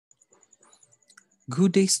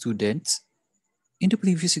Good day, students. In the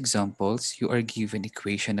previous examples, you are given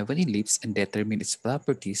equation of an ellipse and determine its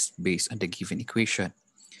properties based on the given equation.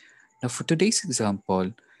 Now for today's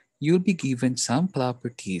example, you'll be given some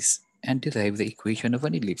properties and derive the equation of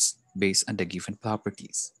an ellipse based on the given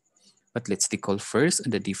properties. But let's recall first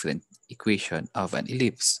on the different equation of an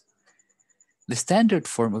ellipse. The standard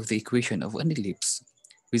form of the equation of an ellipse,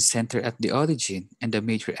 with center at the origin and the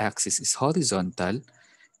major axis is horizontal,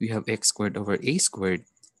 we have x squared over a squared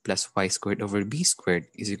plus y squared over b squared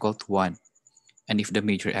is equal to 1. And if the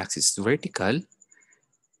major axis is vertical,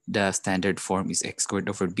 the standard form is x squared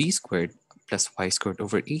over b squared plus y squared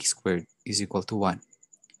over a squared is equal to 1.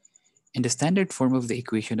 In the standard form of the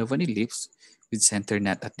equation of an ellipse, with center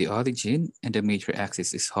not at the origin and the major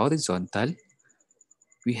axis is horizontal,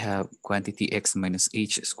 we have quantity x minus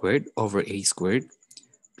h squared over a squared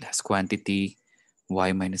plus quantity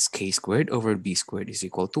y minus k squared over b squared is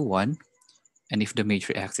equal to 1. And if the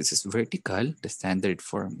major axis is vertical, the standard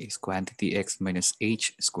form is quantity x minus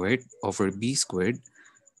h squared over b squared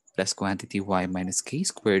plus quantity y minus k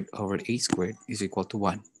squared over a squared is equal to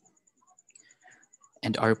 1.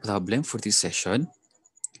 And our problem for this session,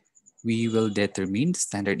 we will determine the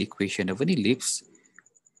standard equation of an ellipse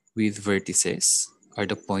with vertices are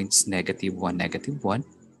the points -1, -1,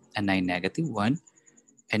 and 9, -1,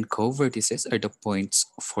 and co-vertices are the points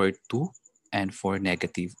 4, 2, and 4,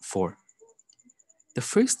 -4. The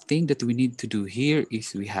first thing that we need to do here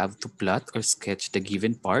is we have to plot or sketch the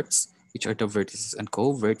given parts, which are the vertices and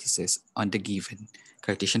co-vertices on the given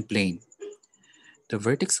Cartesian plane. The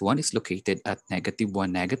vertex 1 is located at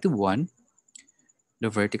 -1, -1. The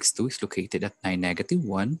vertex 2 is located at 9,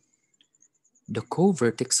 -1. The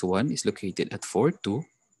co-vertex 1 is located at 4, 2.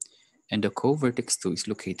 And the co-vertex 2 is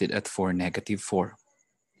located at 4, -4.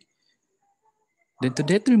 Then to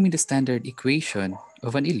determine the standard equation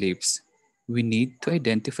of an ellipse, we need to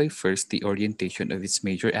identify first the orientation of its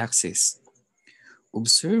major axis.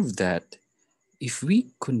 Observe that if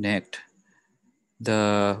we connect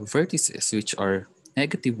the vertices, which are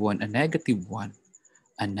 -1 and -1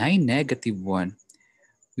 and 9, -1,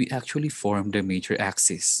 we actually form the major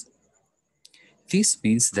axis. This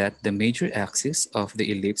means that the major axis of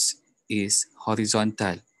the ellipse is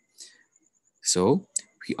horizontal. So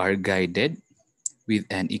we are guided with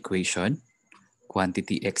an equation,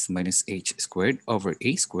 quantity x minus h squared over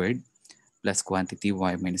a squared plus quantity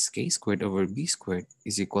y minus k squared over b squared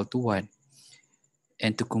is equal to 1.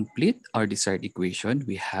 And to complete our desired equation,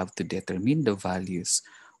 we have to determine the values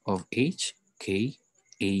of h, k,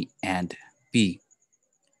 a, and b.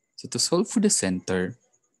 So to solve for the center,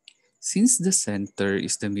 since the center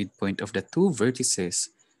is the midpoint of the two vertices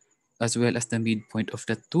as well as the midpoint of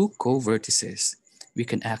the two co-vertices, we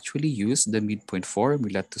can actually use the midpoint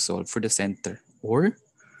formula to solve for the center. Or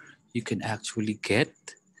you can actually get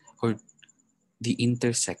the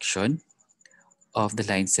intersection of the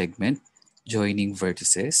line segment joining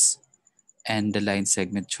vertices and the line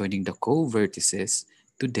segment joining the co-vertices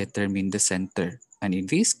to determine the center. And in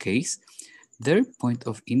this case, their point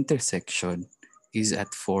of intersection is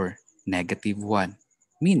at 4, -1,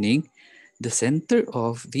 meaning the center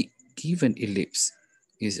of the given ellipse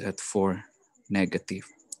is at 4,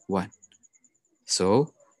 -1.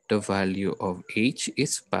 So the value of h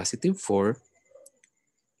is +4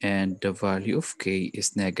 and the value of k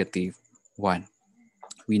is -1.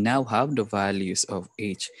 We now have the values of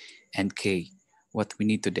h and k. What we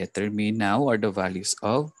need to determine now are the values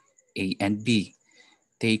of a and b.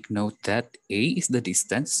 Take note that a is the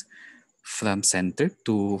distance from center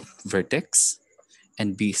to vertex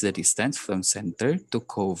and b is the distance from center to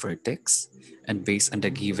co-vertex. And based on the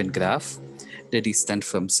given graph, the distance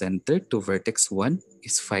from center to vertex 1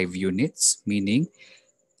 is 5 units, meaning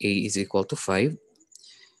a is equal to 5.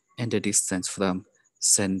 And the distance from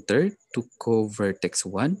center to co-vertex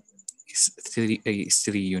 1 is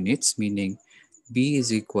 3 units, meaning b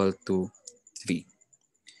is equal to 3.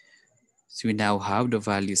 So we now have the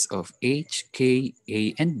values of h, k,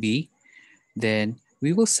 a, and b. Then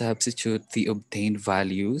we will substitute the obtained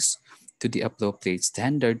values to the appropriate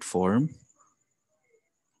standard form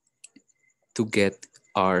to get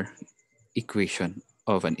our equation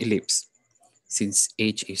of an ellipse. Since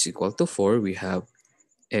h is equal to 4, we have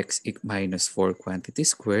x minus 4 quantity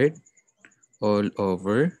squared all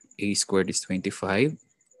over a squared is 25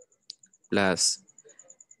 plus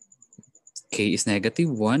k is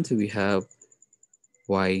 -1, so we have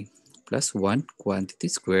y plus 1 quantity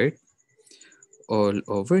squared all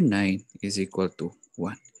over 9 is equal to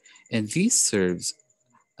 1. And this serves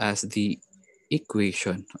as the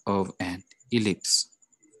equation of an ellipse.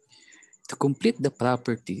 To complete the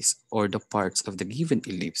properties or the parts of the given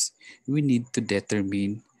ellipse, we need to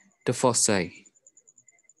determine the foci.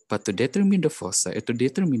 But to determine the foci, or to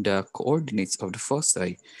determine the coordinates of the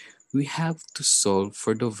foci, we have to solve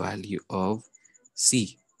for the value of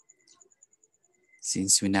c.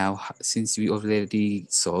 Since we already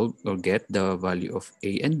solve or get the value of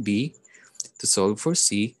a and b, to solve for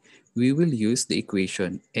c, we will use the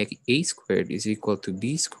equation a squared is equal to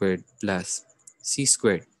b squared plus c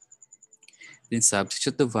squared. Then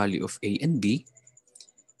substitute the value of a and b.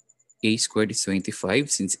 A squared is 25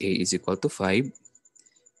 since a is equal to 5,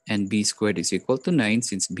 and b squared is equal to 9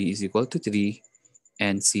 since b is equal to 3,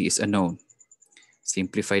 and c is unknown.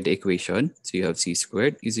 Simplify the equation, so you have c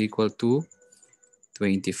squared is equal to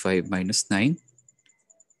 25 minus 9,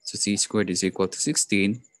 so c squared is equal to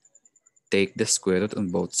 16. Take the square root on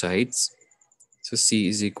both sides, so c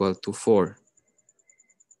is equal to 4.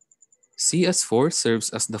 C as 4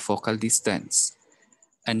 serves as the focal distance,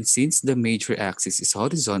 and since the major axis is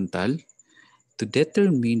horizontal, to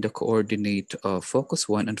determine the coordinate of focus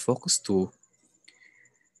 1 and focus 2,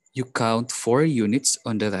 you count 4 units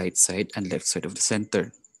on the right side and left side of the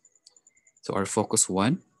center. So our focus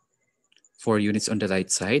 1, 4 units on the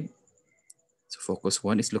right side. So focus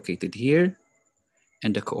 1 is located here,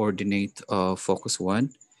 and the coordinate of focus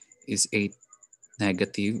 1 is 8,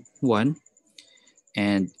 -1.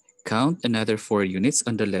 And count another 4 units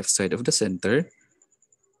on the left side of the center.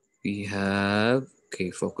 We have,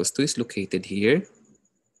 okay, focus 2 is located here,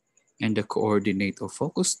 and the coordinate of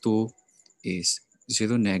focus 2 is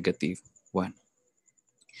 0, -1.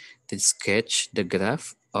 Then sketch the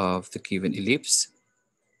graph of the given ellipse.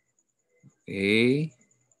 Okay,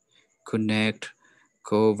 connect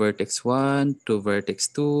co-vertex 1 to vertex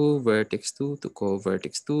 2, vertex 2 to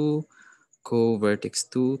co-vertex 2, co-vertex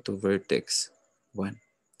 2 to vertex 1.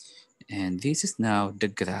 And this is now the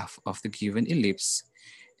graph of the given ellipse,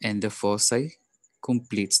 and the foci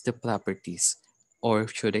completes the properties,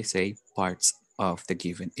 or should I say parts of the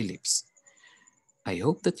given ellipse. I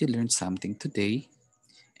hope that you learned something today,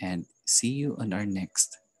 and see you on our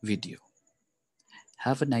next video.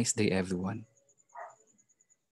 Have a nice day, everyone.